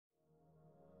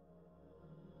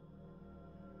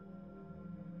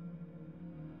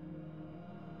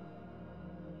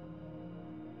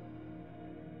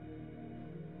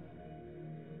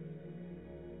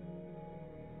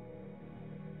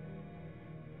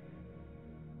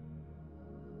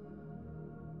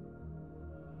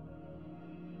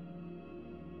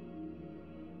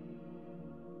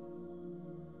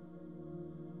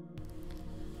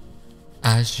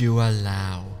as you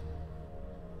allow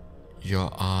your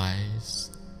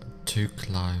eyes to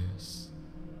close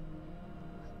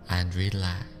and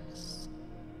relax.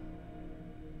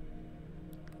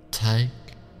 Take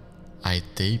a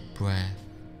deep breath,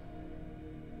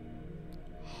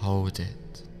 hold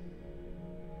it,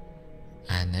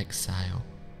 and exhale.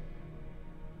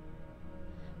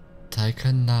 Take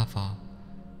another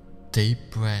deep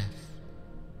breath,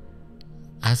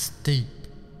 as deep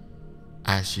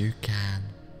as you can.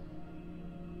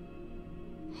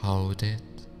 Hold it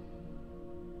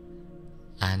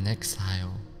and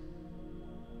exhale.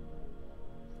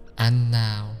 And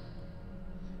now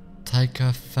take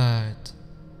a third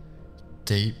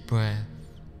deep breath.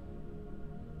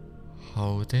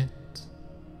 Hold it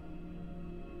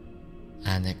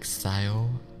and exhale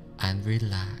and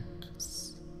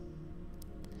relax.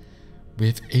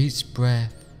 With each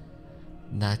breath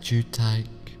that you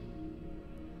take,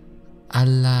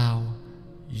 allow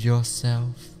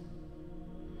yourself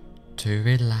to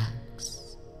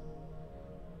relax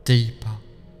deeper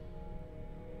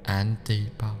and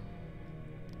deeper.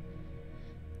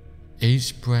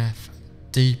 Each breath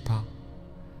deeper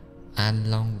and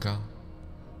longer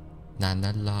than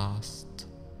the last.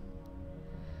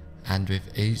 And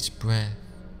with each breath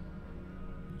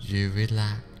you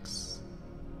relax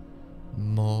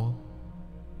more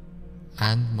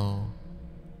and more.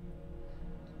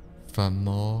 The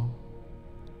more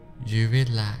you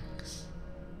relax,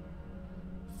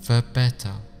 the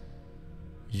better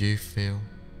you feel.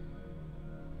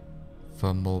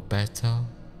 The more better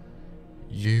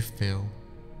you feel,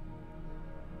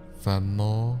 the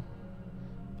more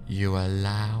you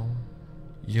allow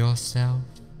yourself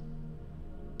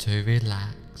to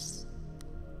relax.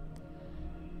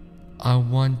 I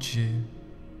want you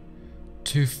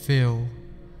to feel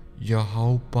your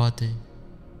whole body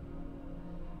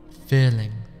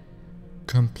feeling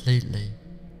completely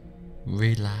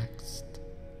relaxed,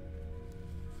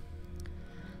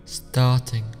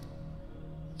 starting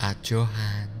at your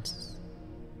hands.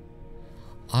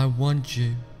 I want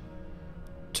you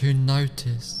to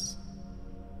notice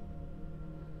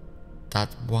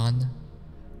that one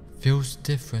feels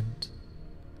different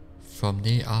from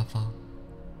the other,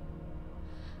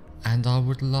 and I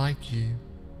would like you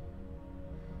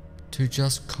to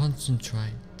just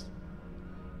concentrate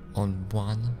on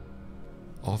one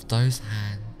of those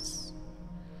hands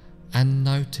and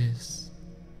notice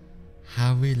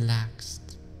how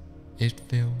relaxed it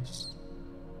feels.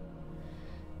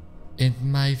 It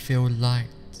may feel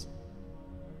light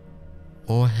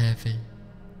or heavy.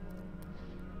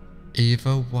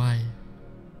 Either way,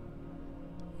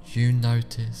 you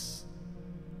notice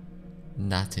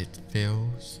that it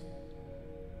feels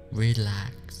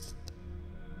relaxed.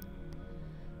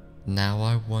 Now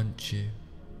I want you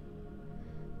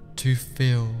to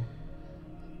feel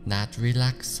that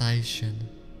relaxation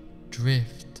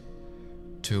drift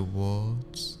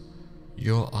towards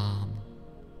your arm,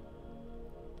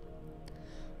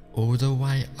 all the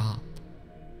way up,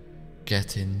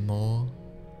 getting more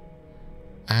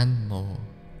and more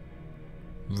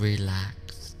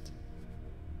relaxed.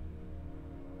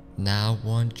 Now I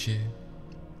want you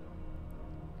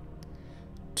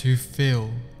to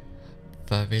feel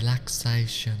the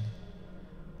relaxation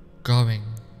going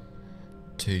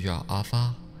to your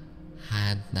other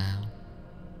hand now,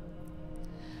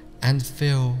 and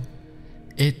feel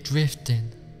it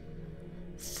drifting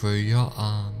through your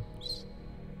arms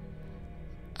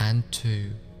and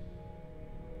to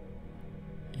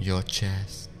your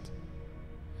chest,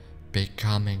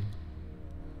 becoming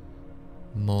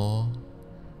more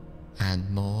and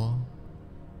more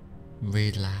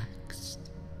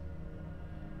relaxed.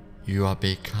 You are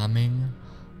becoming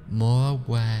more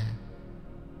aware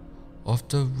of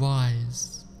the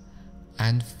rise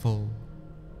and fall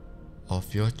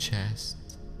of your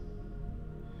chest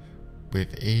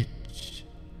with each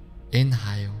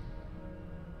inhale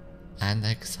and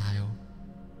exhale,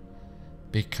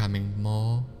 becoming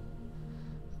more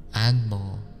and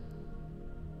more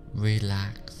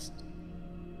relaxed.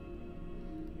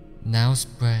 Now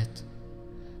spread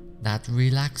that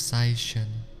relaxation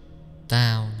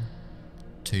down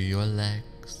to your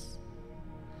legs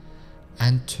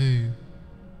and to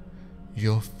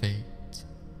your feet,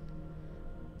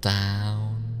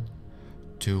 down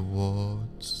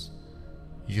towards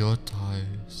your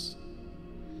toes,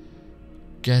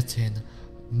 getting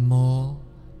more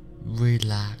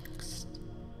relaxed,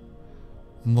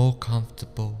 more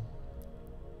comfortable.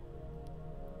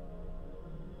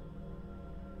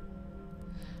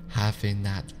 Having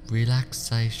that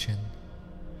relaxation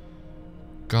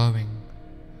going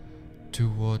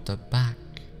toward the back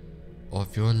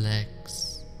of your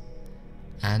legs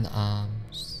and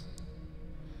arms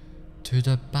to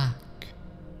the back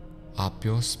up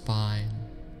your spine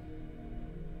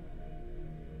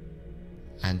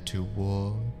and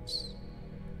towards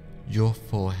your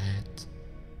forehead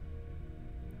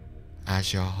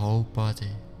as your whole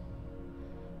body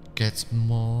gets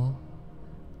more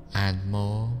and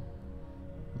more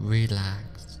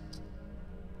relaxed,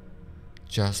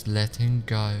 just letting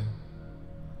go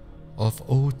of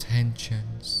all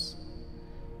tensions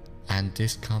and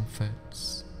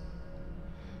discomforts,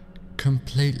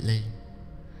 completely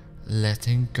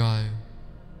letting go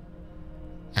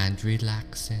and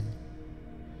relaxing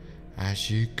as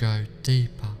you go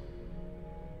deeper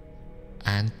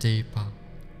and deeper,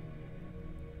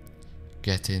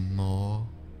 getting more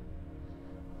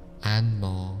and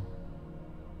more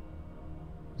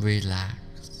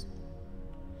relaxed,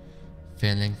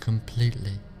 feeling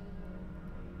completely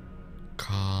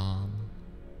calm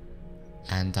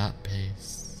and at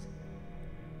peace.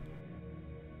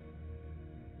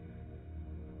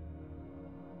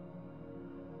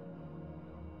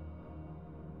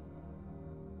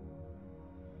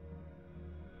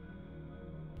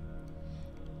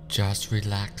 Just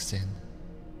relaxing,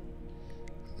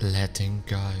 letting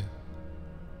go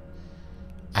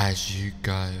as you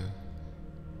go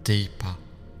deeper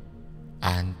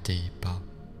and deeper.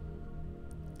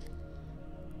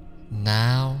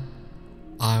 Now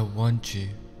I want you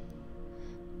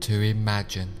to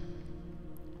imagine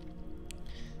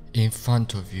in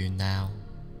front of you now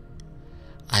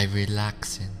a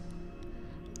relaxing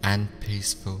and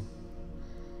peaceful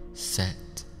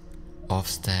set of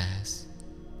stairs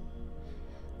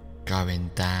going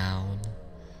down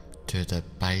to the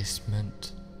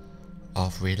basement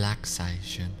of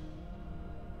relaxation.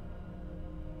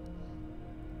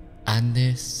 And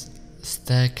this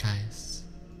staircase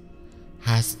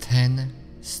has 10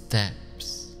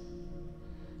 steps,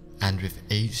 and with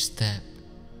each step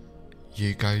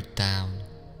you go down,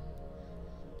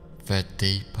 the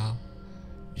deeper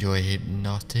your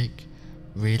hypnotic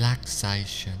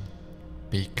relaxation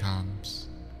becomes.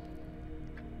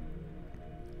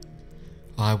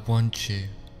 I want you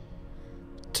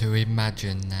to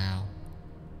imagine now,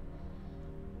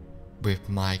 with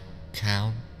my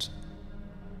count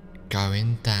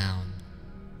going down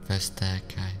the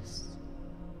staircase,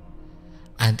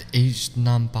 and each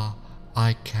number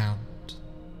I count,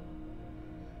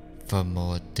 the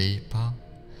more deeper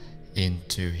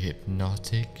into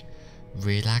hypnotic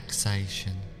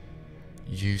relaxation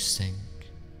you sink,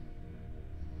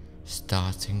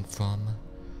 starting from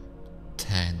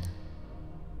 10,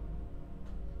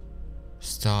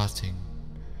 starting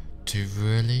to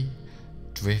really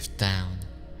drift down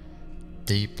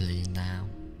deeply now,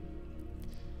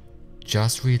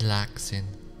 just relaxing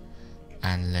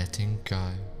and letting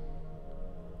go.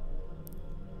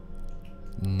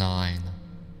 9,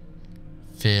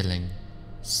 feeling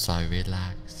so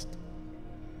relaxed,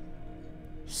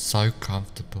 so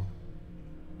comfortable,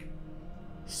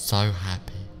 so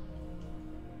happy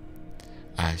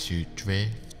as you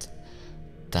drift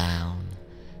down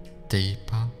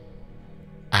deeper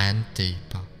and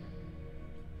deeper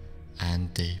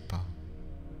and deeper.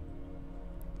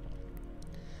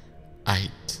 8,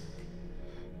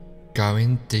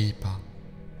 going deeper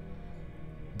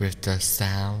with the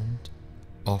sound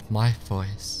of my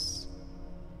voice.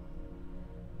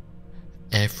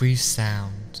 Every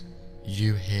sound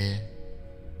you hear,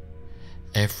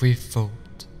 every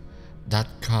thought that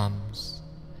comes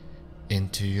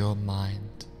into your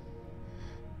mind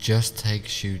just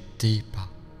takes you deeper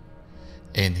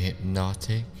in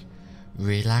hypnotic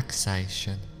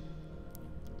relaxation.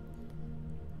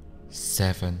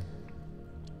 7,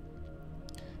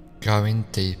 going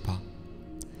deeper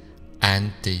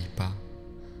and deeper,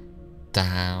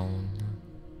 down,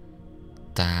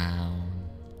 down,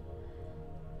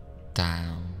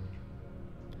 down,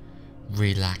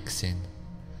 relaxing,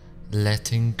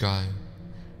 letting go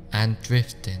and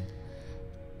drifting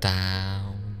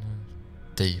down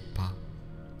deeper.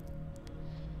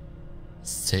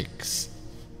 6,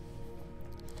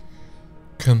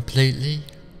 completely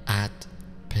at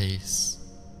peace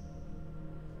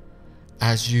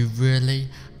as you really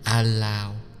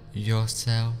allow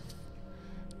yourself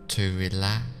to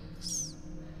relax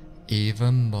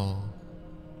even more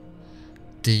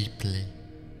deeply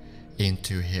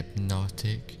into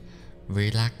hypnotic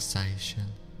relaxation.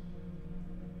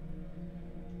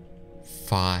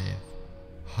 5,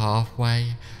 halfway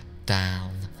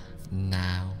down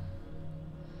now,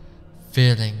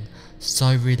 feeling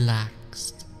so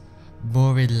relaxed,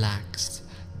 more relaxed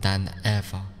than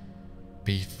ever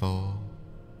before.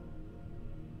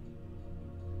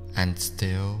 and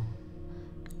still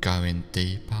going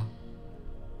deeper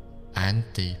and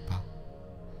deeper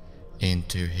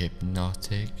into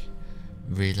hypnotic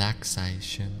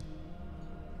relaxation.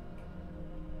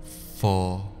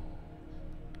 4.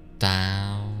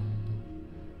 Down,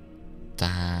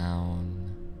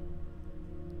 down,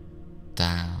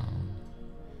 down,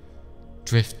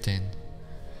 drifting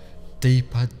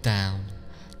deeper down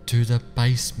to the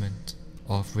basement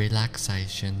of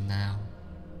relaxation now.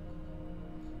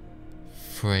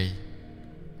 3.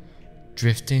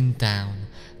 Drifting down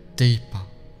deeper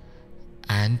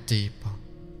and deeper,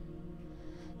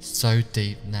 so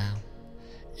deep now,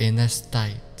 in a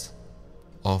state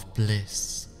of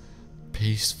bliss,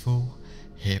 peaceful,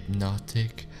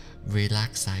 hypnotic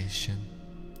relaxation.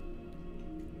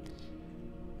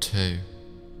 2.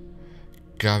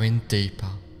 Going deeper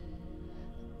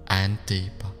and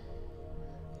deeper,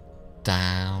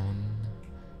 down,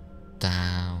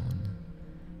 down,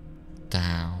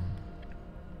 down,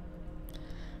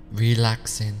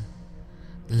 relaxing,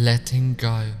 letting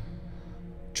go,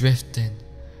 drifting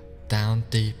down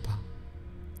deeper.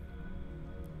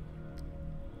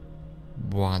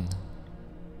 1.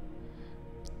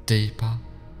 Deeper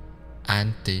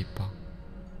and deeper,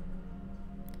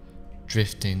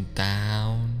 drifting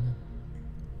down,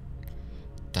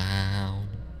 down,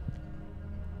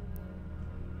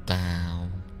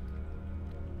 down.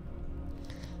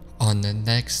 On the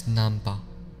next number,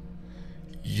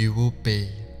 you will be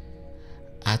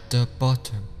at the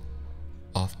bottom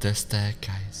of the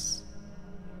staircase,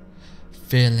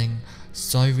 feeling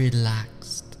so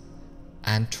relaxed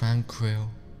and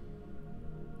tranquil.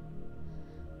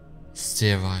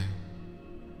 0.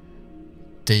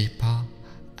 Deeper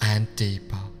and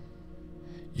deeper,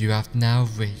 you have now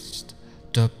reached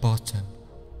the bottom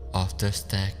of the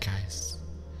staircase,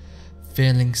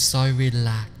 feeling so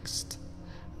relaxed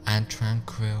and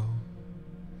tranquil,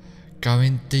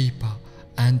 going deeper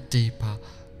and deeper,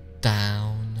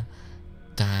 down,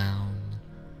 down,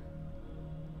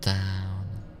 down,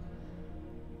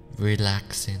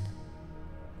 relaxing,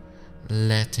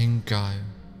 letting go,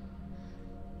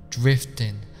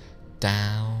 drifting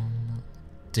down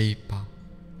deeper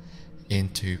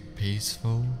into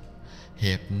peaceful,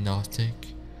 hypnotic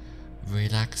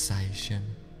relaxation,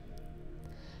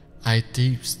 a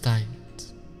deep state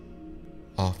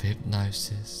of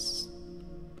hypnosis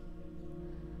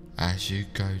as you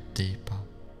go deeper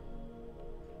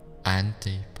and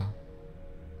deeper.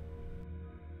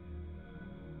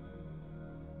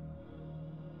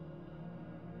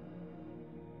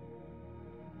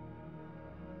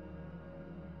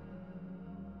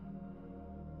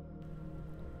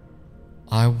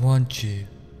 I want you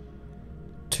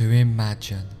to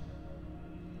imagine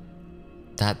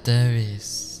that there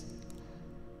is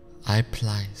a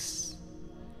place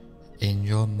in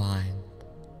your mind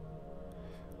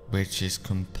which is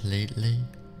completely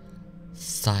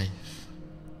safe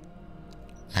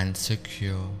and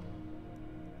secure.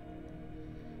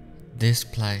 This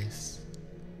place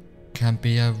can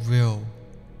be a real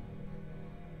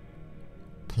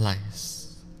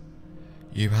place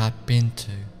you have been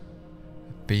to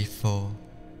before,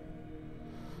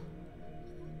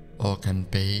 or can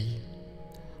be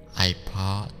a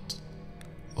part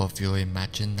of your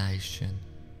imagination.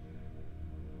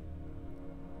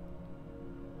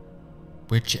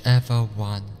 Whichever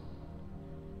one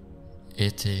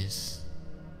it is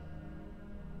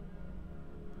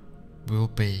will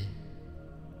be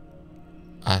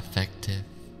effective.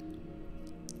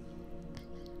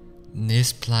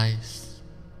 This place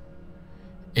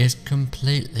is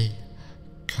completely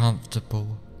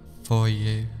comfortable for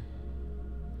you,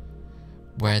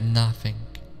 where nothing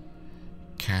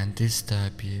can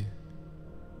disturb you.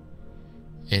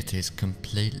 It is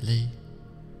completely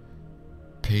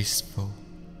peaceful,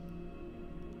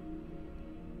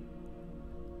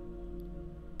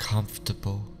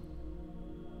 comfortable,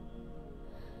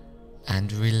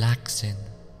 and relaxing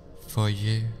for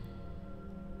you.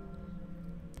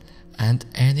 And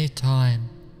anytime,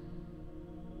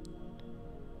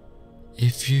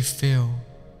 if you feel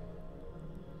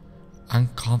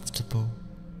uncomfortable,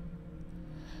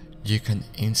 you can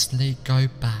instantly go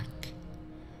back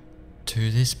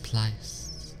to this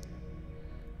place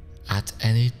at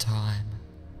any time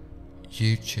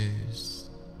you choose.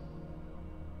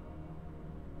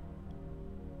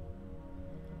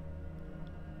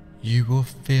 You will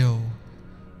feel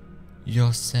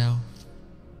yourself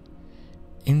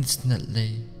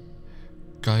instantly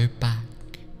go back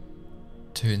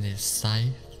to this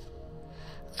safe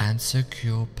and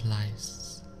secure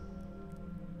place.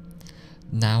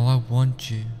 Now I want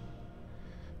you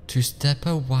to step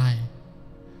away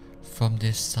from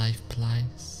this safe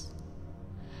place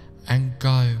and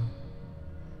go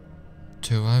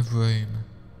to a room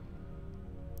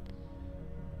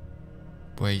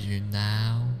where you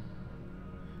now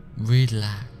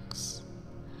relax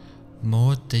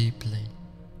more deeply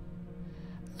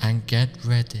and get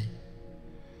ready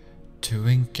to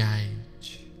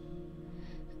engage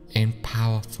in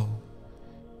powerful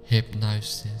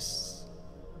hypnosis.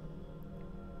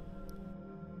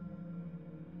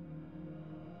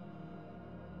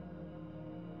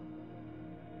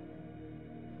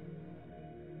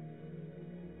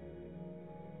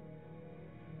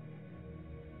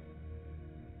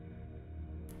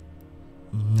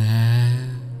 There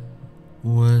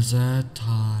was a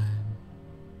time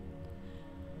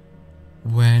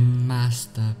when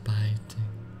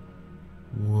masturbating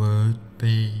would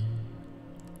be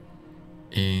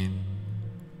in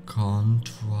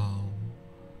control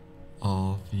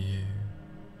of you,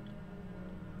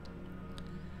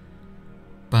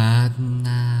 but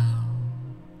now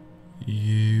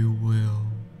you will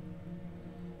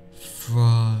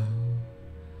throw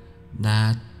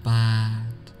that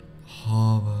bad,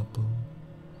 horrible,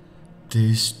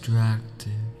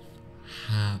 destructive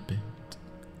habit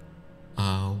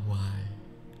away.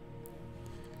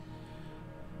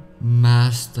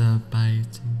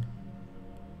 Masturbating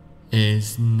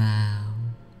is now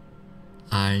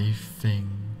a thing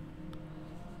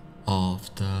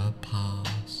of the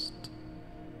past.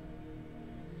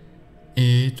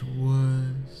 It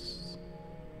was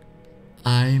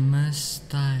a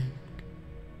mistake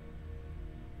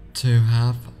to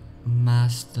have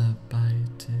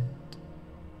masturbated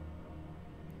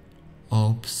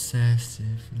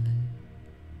obsessively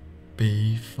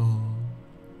before,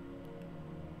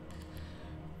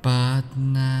 but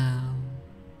now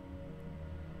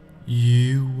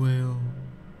you will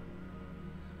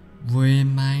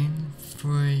remain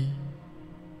free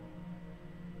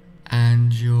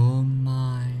and your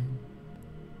mind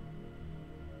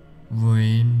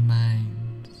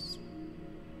remains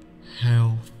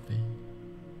healthy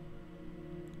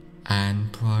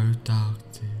and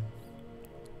productive,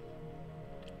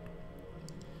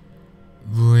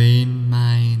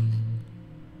 remaining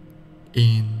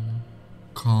in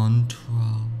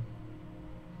control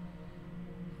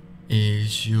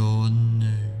is your new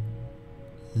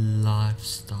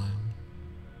lifestyle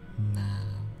now.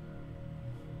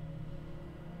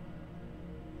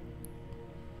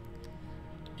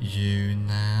 You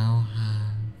now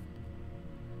have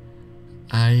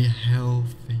a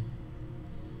healthy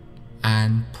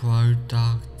and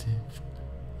productive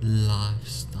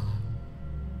lifestyle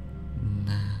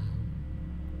now.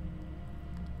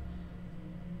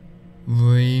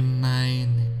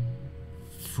 Remaining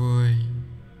free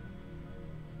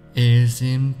is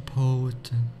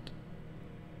important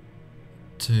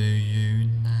to you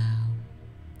now.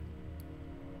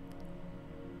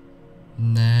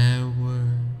 There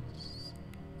was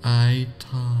a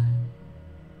time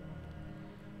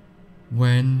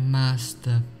when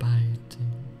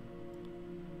masturbating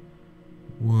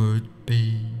would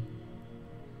be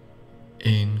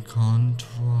in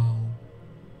control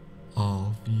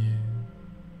of you,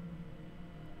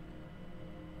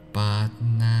 but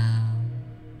now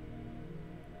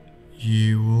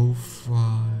you will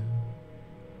throw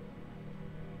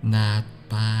that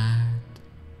bad,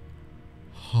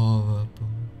 horrible,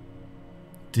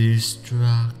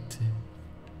 destructive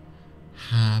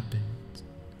habit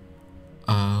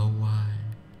away.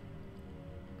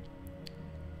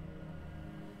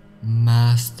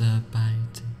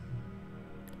 Masturbating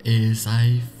is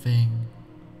a thing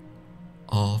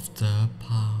of the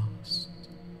past.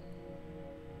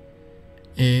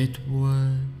 It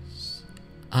was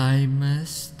a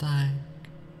mistake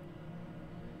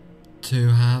to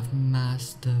have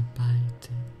masturbated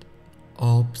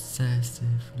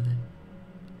obsessively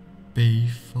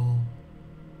before,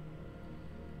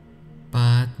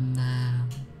 but now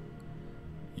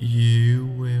you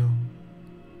will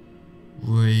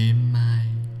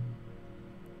remain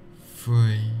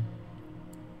free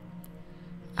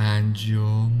and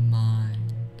your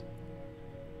mind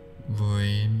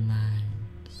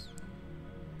remains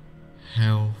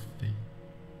healthy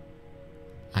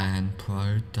and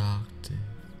productive.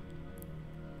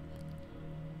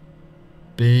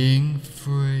 Being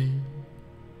free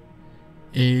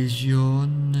is your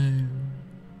new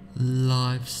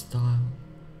lifestyle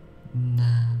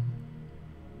now.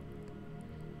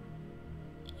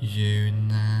 You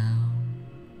now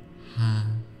have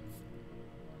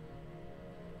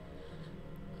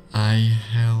a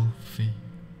healthy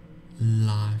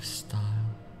lifestyle.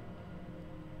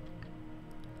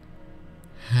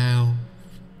 Health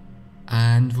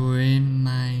and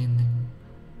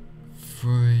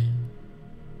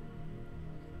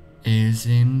is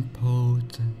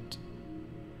important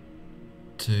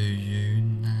to you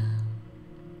now.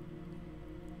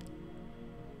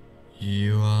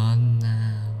 You are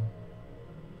now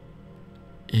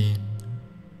in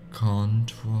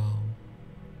control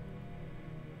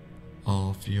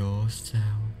of yourself.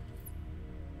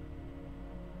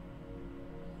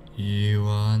 You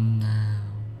are now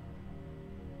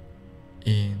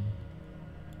in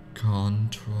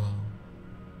control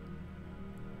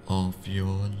of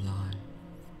your life.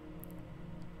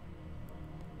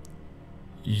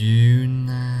 You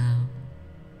now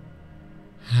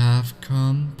have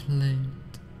complete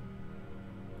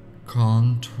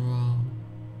control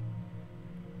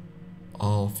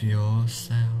of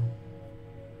yourself.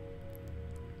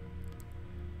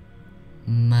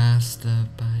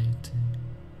 Masturbating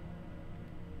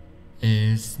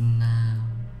is now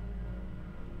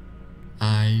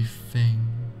a thing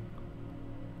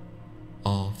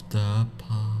of the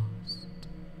past.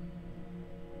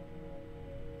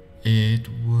 It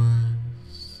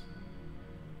was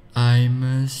a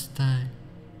mistake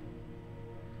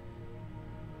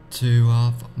to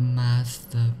have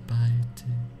masturbated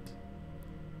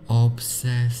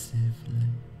obsessively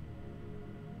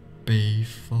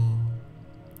before,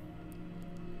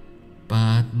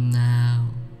 but now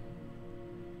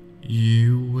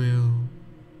you will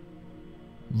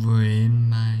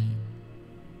remain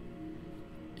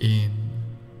in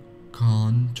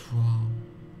control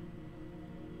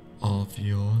of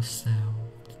yourself.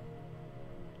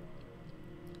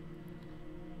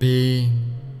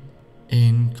 Being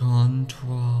in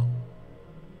control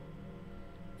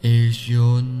is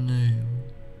your new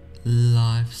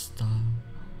lifestyle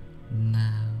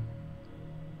now.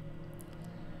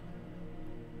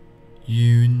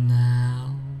 You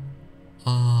now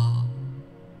are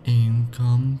in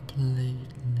completely,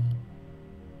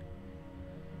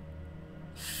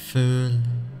 fully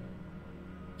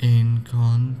in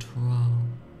control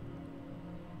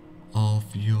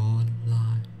of your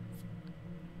life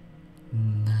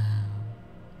now.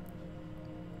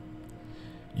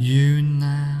 You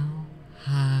now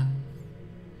have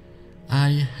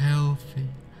a healthy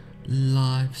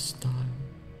lifestyle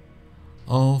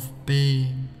of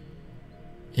being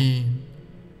in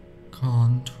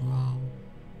control.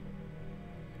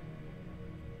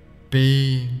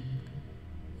 Being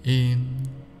in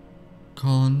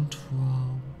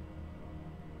control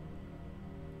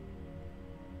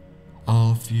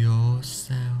of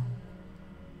yourself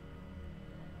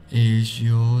is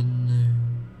your new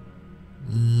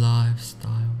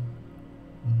lifestyle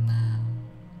now.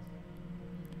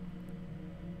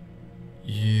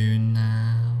 You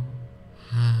now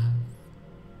have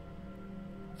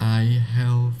a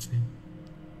healthy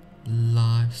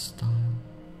lifestyle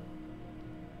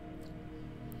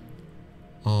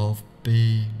of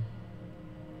being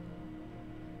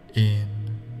in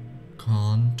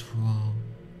control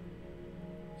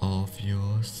of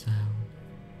yourself.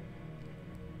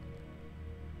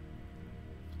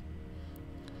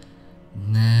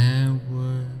 There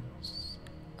was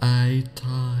a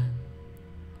time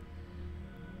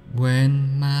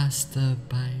when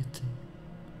masturbating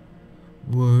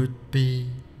would be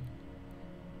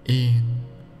in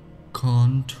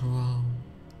control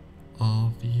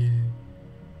of you,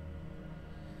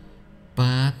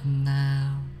 but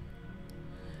now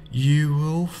you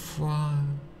will throw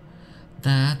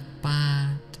that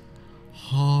bad,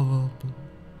 horrible,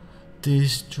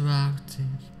 destructive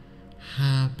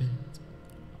habit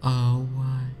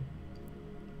away.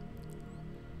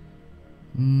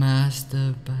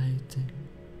 Masturbating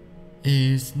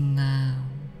is now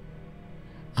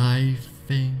a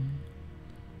thing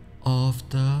of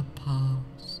the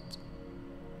past.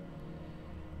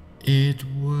 It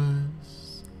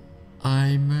was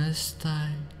a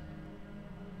mistake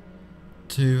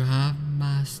to have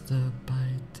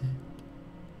masturbated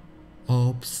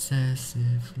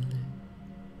obsessively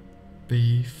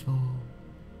before,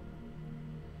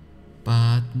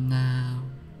 but now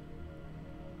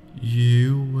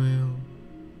you will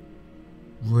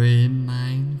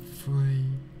remain free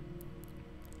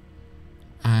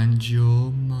and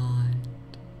your mind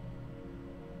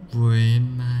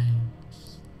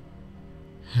remains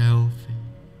healthy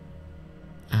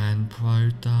and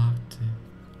productive.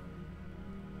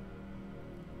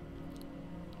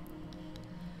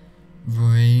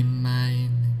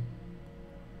 Remaining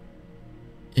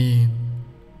in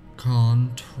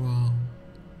control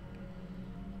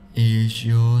is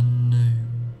your new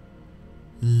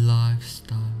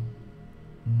lifestyle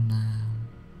now.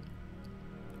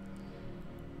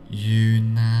 You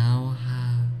now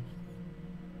have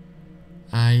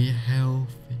a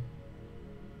healthy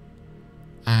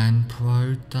and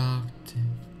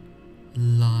productive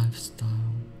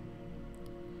lifestyle.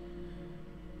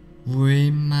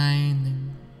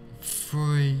 Remaining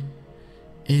free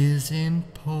is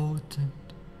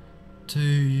important to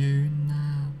you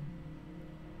now,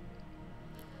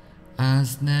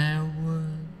 as there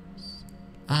was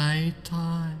a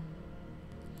time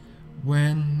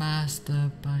when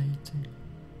masturbating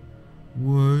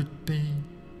would be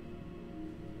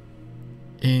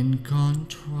in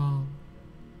control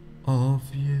of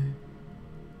you,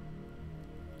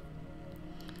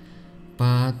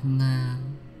 but now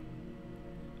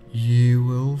you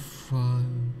will throw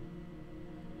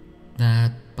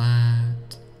that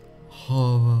bad,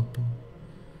 horrible,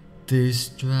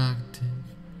 destructive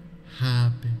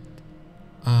habit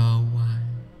away.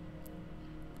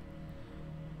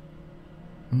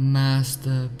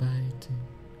 Masturbating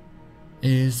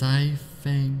is a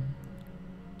thing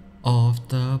of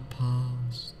the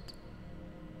past.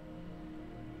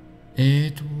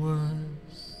 It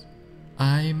was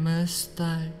a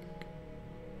mistake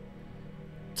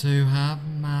to have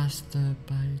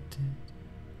masturbated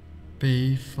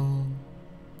before,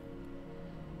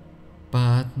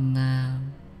 but now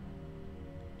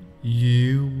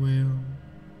you will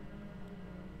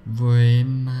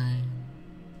remain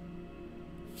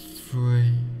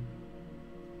free,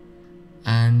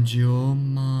 and your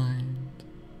mind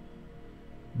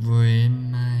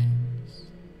remains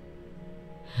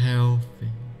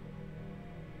healthy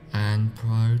and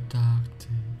productive.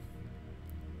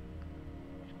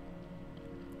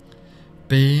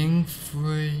 Being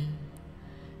free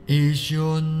is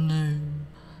your new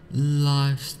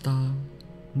lifestyle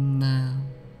now.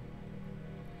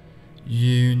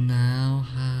 You now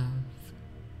have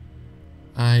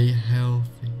a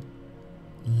healthy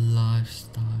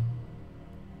lifestyle.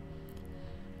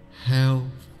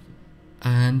 Health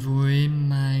and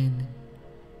remaining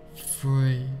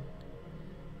free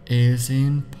is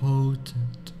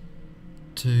important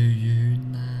to you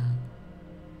now.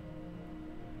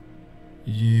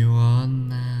 You are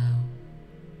now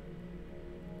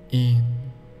in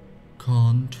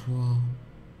control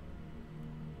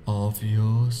of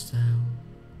yourself.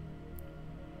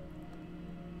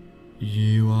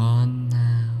 You are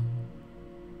now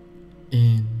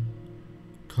in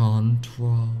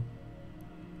control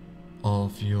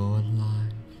of your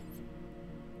life.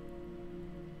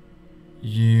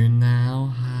 You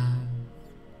now have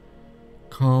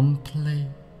complete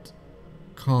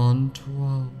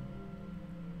control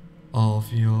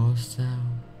of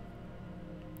yourself.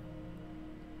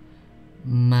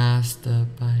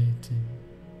 Masturbating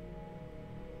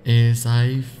is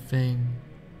a thing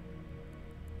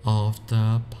of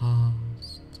the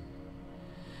past.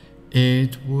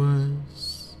 It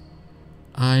was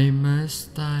a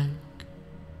mistake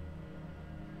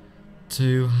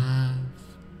to have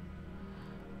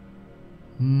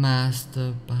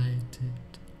masturbated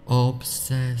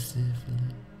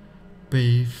obsessively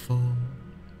before,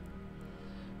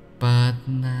 but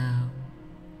now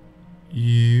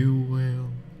you will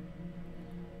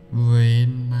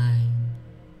remain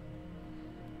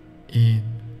in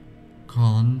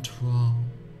control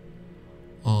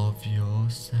of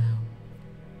yourself.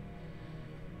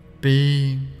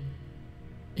 Being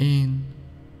in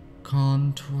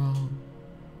control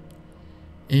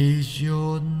is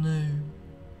your new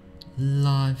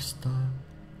lifestyle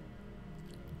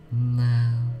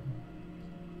now.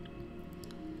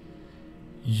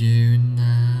 You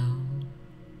now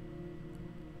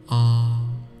are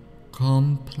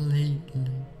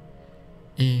completely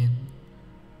in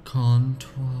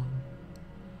control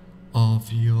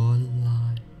of your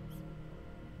life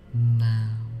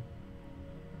now.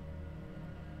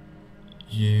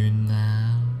 You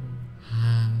now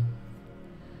have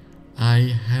a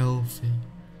healthy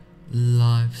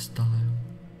lifestyle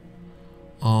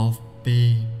of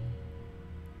being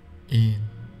in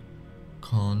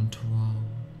control.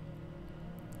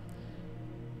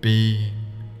 Being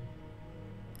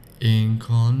in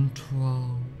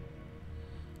control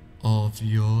of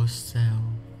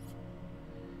yourself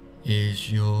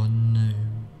is your new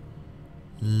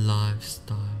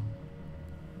lifestyle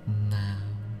now.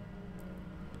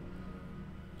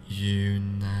 You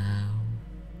now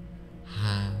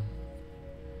have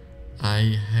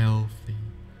a healthy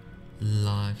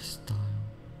lifestyle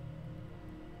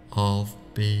of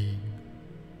being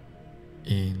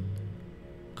in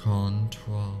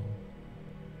control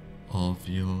of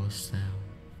yourself.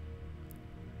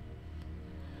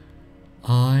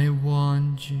 I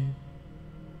want you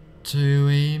to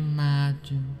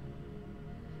imagine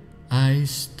a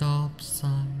stop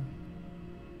sign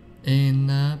in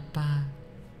the back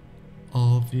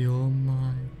of your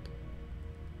mind.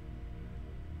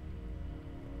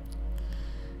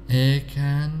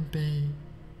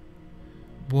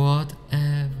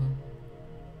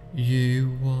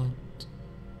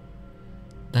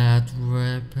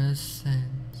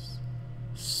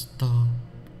 stop,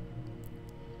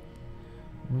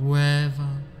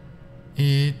 whether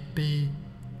it be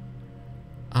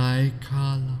a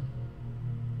colour,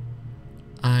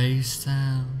 a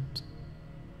sound,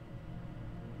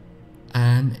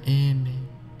 an image,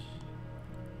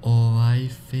 or a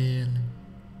feeling.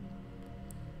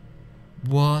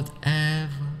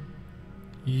 Whatever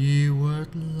you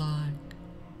would like,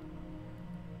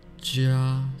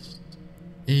 just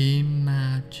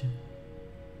imagine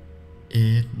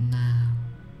it now,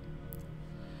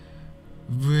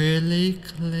 really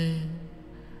clear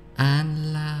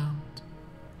and loud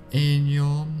in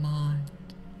your mind.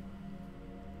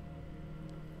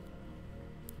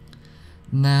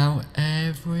 Now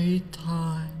every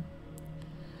time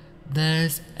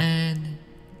there's any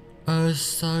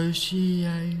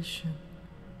association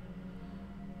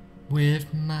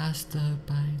with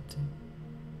masturbating,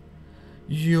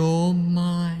 your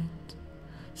mind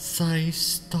say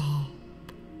stop,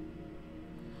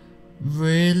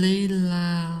 really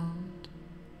loud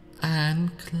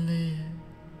and clear.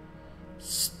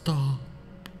 Stop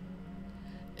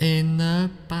in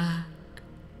the back,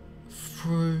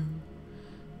 through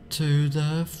to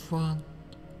the front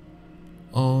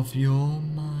of your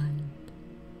mind.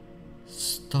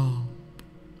 Stop,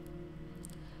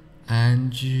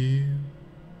 and you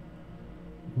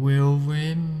will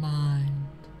remind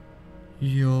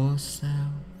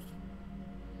yourself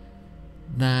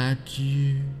that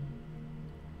you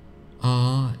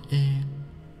are in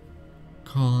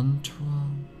control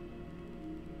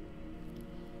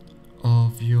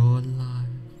of your life.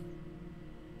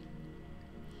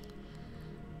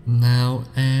 Now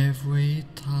every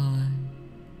time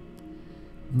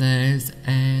there's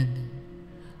any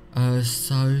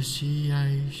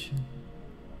association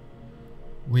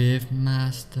with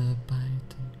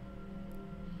masturbating,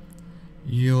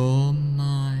 your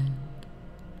mind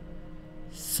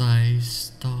says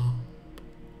stop,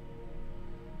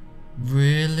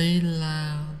 really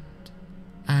loud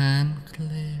and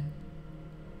clear.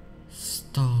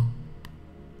 Stop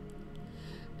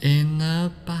in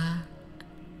the back,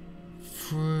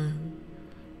 through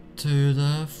to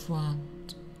the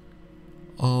front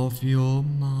of your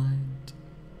mind.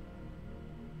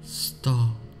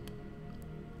 Stop,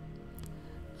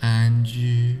 and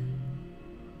you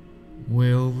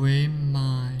will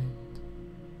remind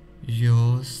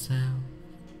yourself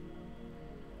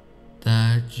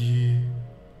that you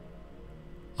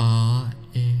are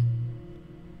in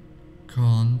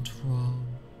control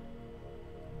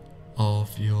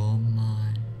of your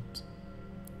mind.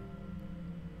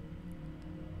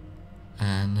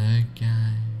 And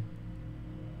again,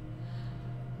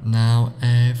 now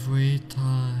every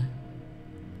time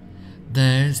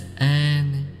there's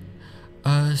any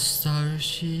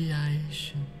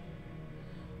association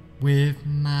with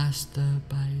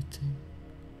masturbating,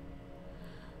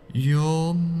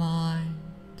 your mind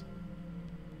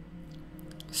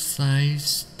says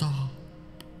stop,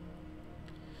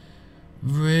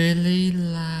 really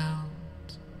loud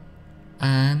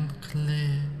and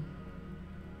clear.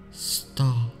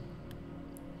 Stop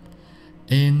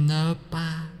in the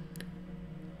back,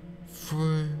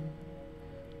 through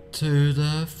to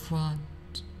the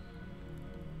front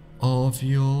of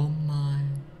your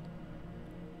mind.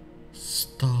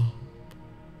 Stop,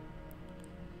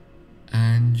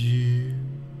 and you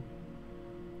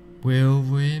will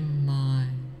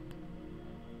remind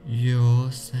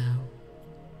yourself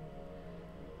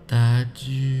that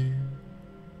you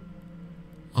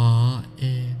are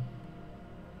in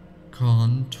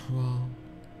control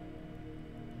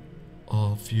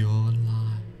of your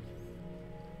life.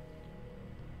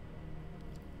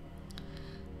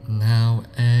 Now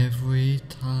every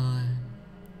time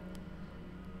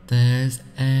there's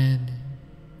any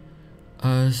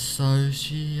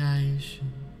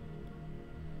association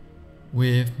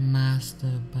with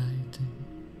masturbating,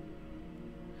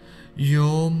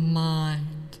 your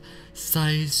mind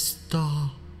says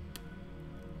stop,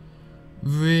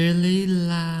 really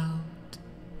loud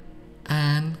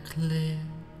and clear.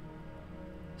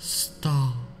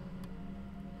 Stop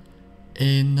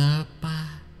in the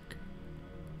back,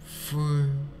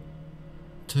 through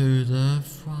to the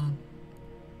front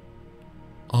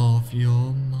of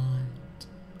your mind.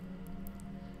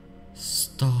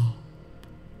 Stop,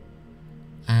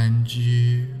 and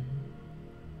you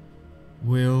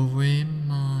will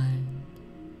remind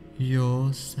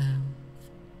yourself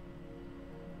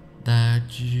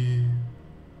that you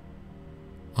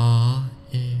are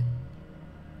in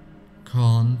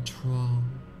control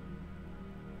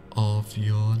of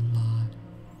your life.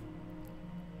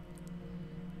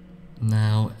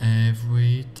 Now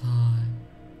every time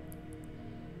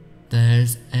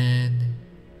there's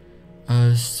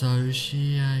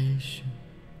association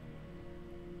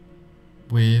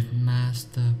with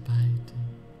masturbating.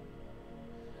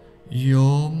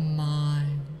 Your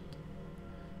mind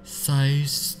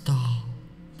says stop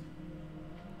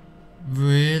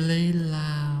really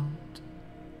loud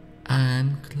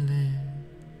and clear.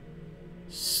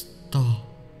 Stop.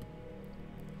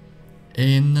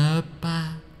 In the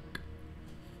back,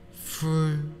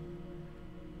 through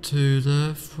to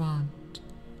the front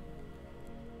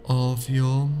of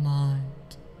your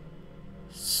mind.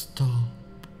 Stop.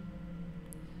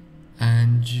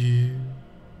 And you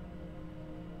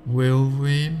will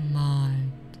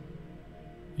remind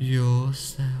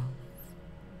yourself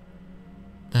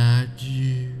that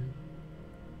you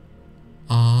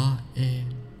are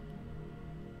in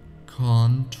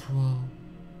control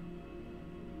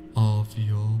of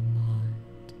your mind.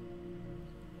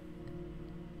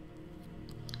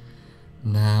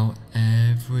 Now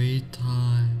every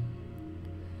time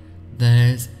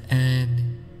there's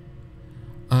any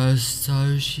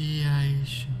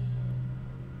association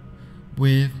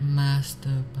with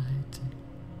masturbating,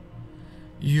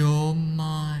 your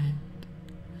mind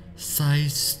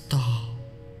says stop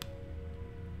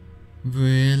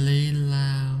really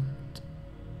loud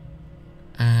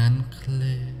and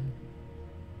clear.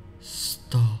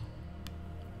 Stop.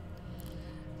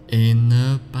 In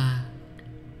the back,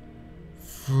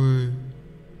 through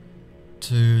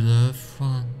to the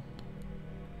front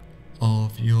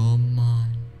of your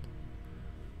mind.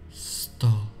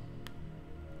 Stop.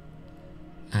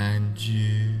 And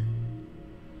you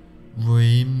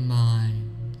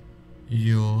remind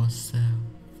yourself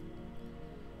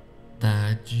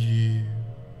that you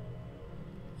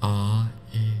are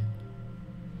in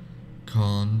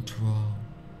control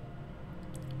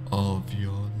of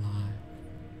your life.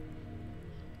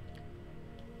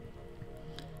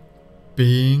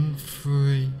 Being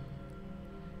free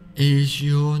is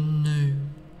your new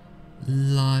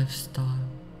lifestyle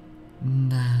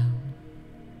now.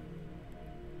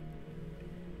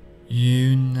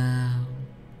 You now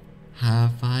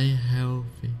have a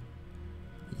healthy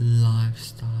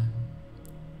lifestyle.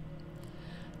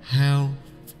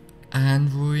 Health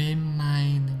and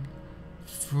remaining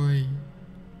free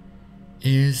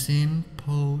is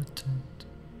important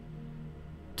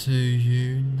to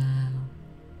you now.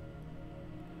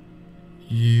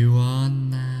 You are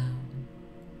now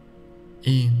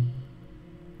in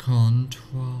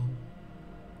control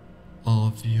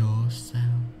of yourself.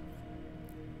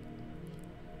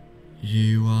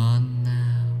 You are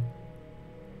now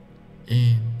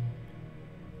in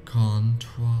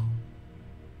control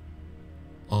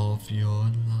of your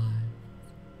life.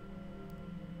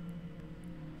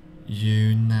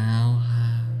 You now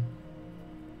have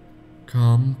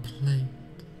complete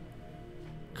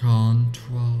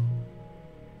control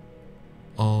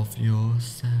of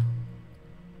yourself.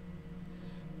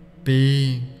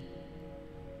 Being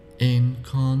in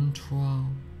control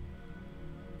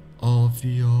of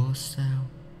yourself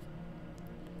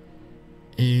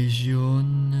is your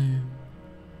new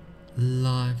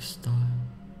lifestyle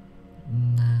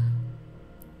now.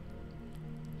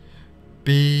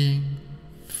 Being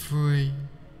free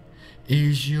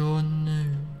is your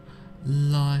new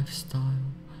lifestyle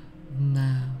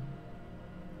now.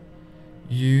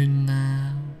 You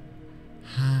now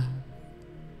have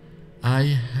a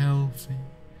healthy,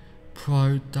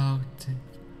 productive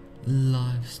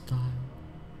lifestyle.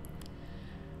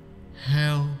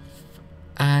 Health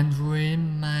and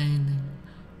remaining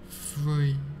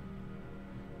free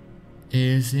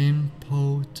is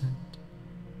important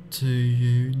to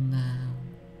you now.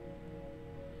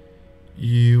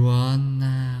 You are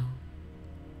now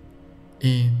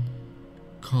in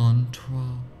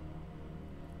control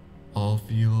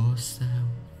of yourself.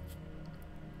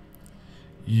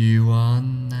 You are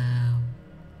now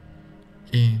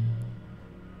in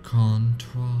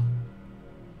control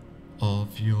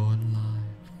of your life.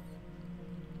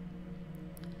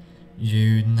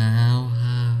 You now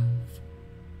have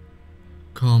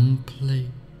complete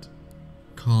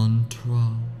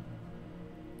control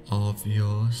of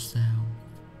yourself.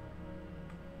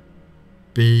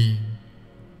 Being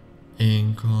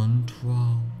in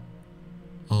control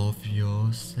of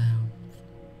yourself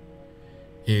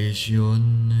is your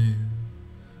new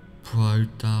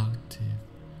productive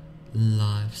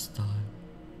lifestyle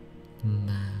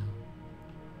now.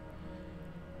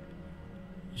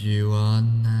 You are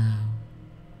now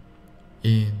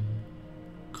in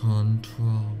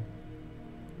control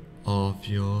of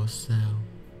yourself.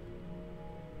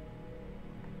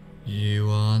 You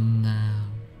are now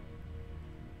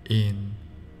in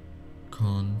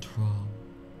control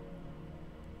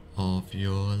of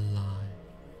your life.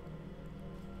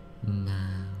 now.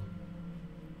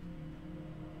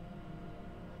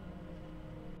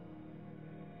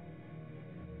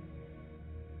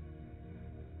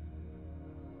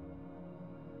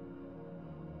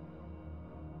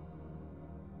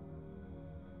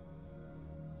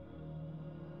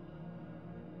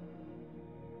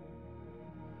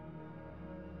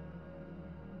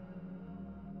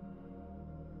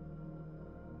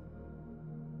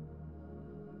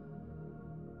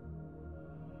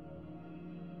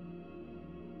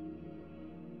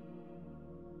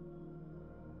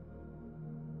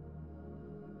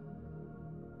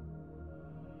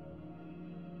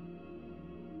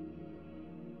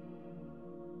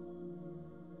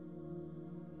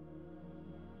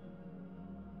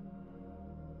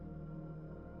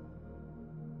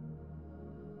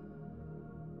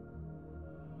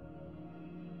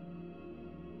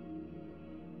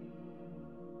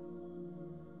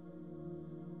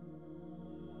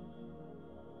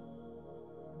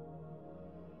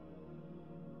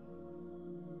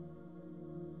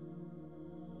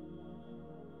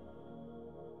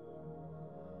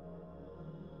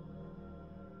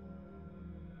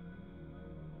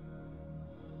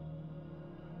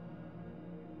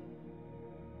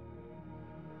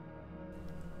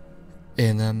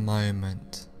 In a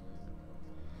moment,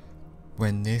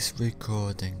 when this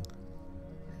recording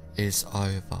is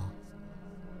over,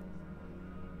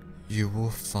 you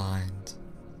will find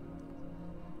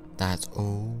that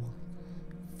all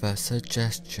the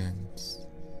suggestions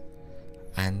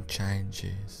and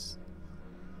changes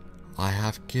I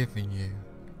have given you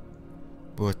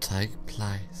will take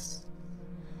place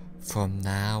from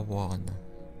now on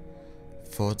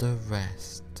for the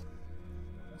rest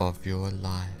of your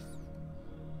life,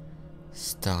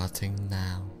 starting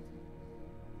now.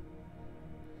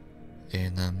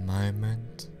 In a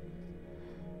moment,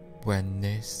 when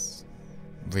this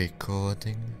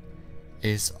recording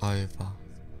is over,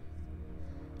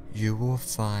 you will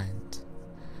find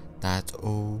that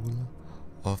all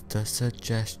of the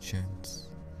suggestions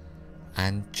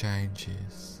and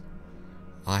changes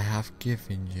I have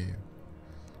given you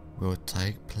will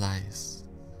take place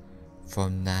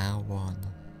from now on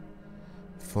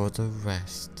for the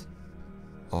rest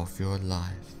of your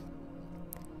life,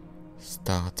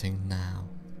 starting now.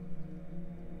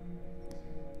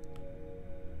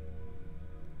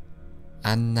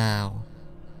 And now,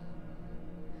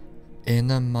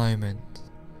 in a moment,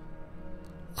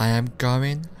 I am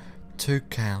going to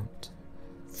count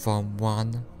from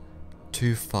 1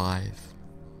 to 5.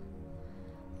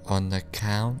 On the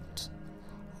count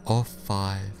of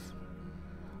 5,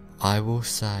 I will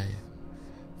say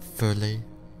fully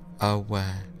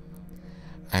aware,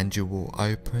 and you will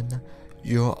open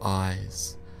your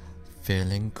eyes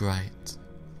feeling great.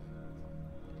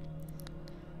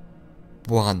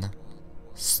 1.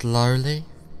 Slowly,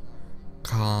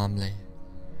 calmly,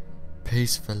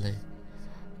 peacefully,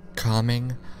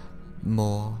 coming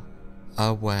more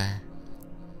aware.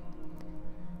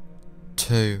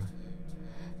 2.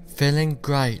 Feeling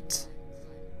great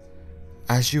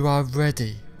as you are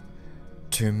ready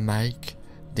to make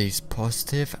these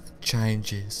positive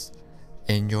changes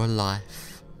in your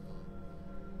life.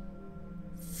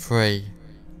 3.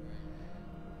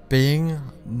 Being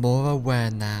more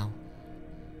aware now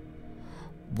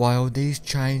while these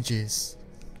changes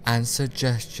and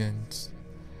suggestions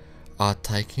are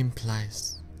taking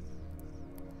place.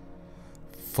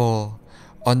 4.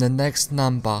 On the next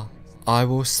number, I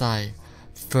will say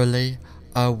fully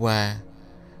aware,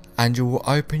 and you will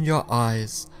open your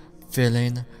eyes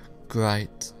feeling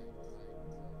great.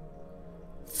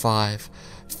 5.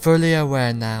 Fully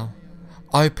aware now.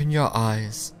 Open your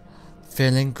eyes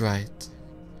feeling great.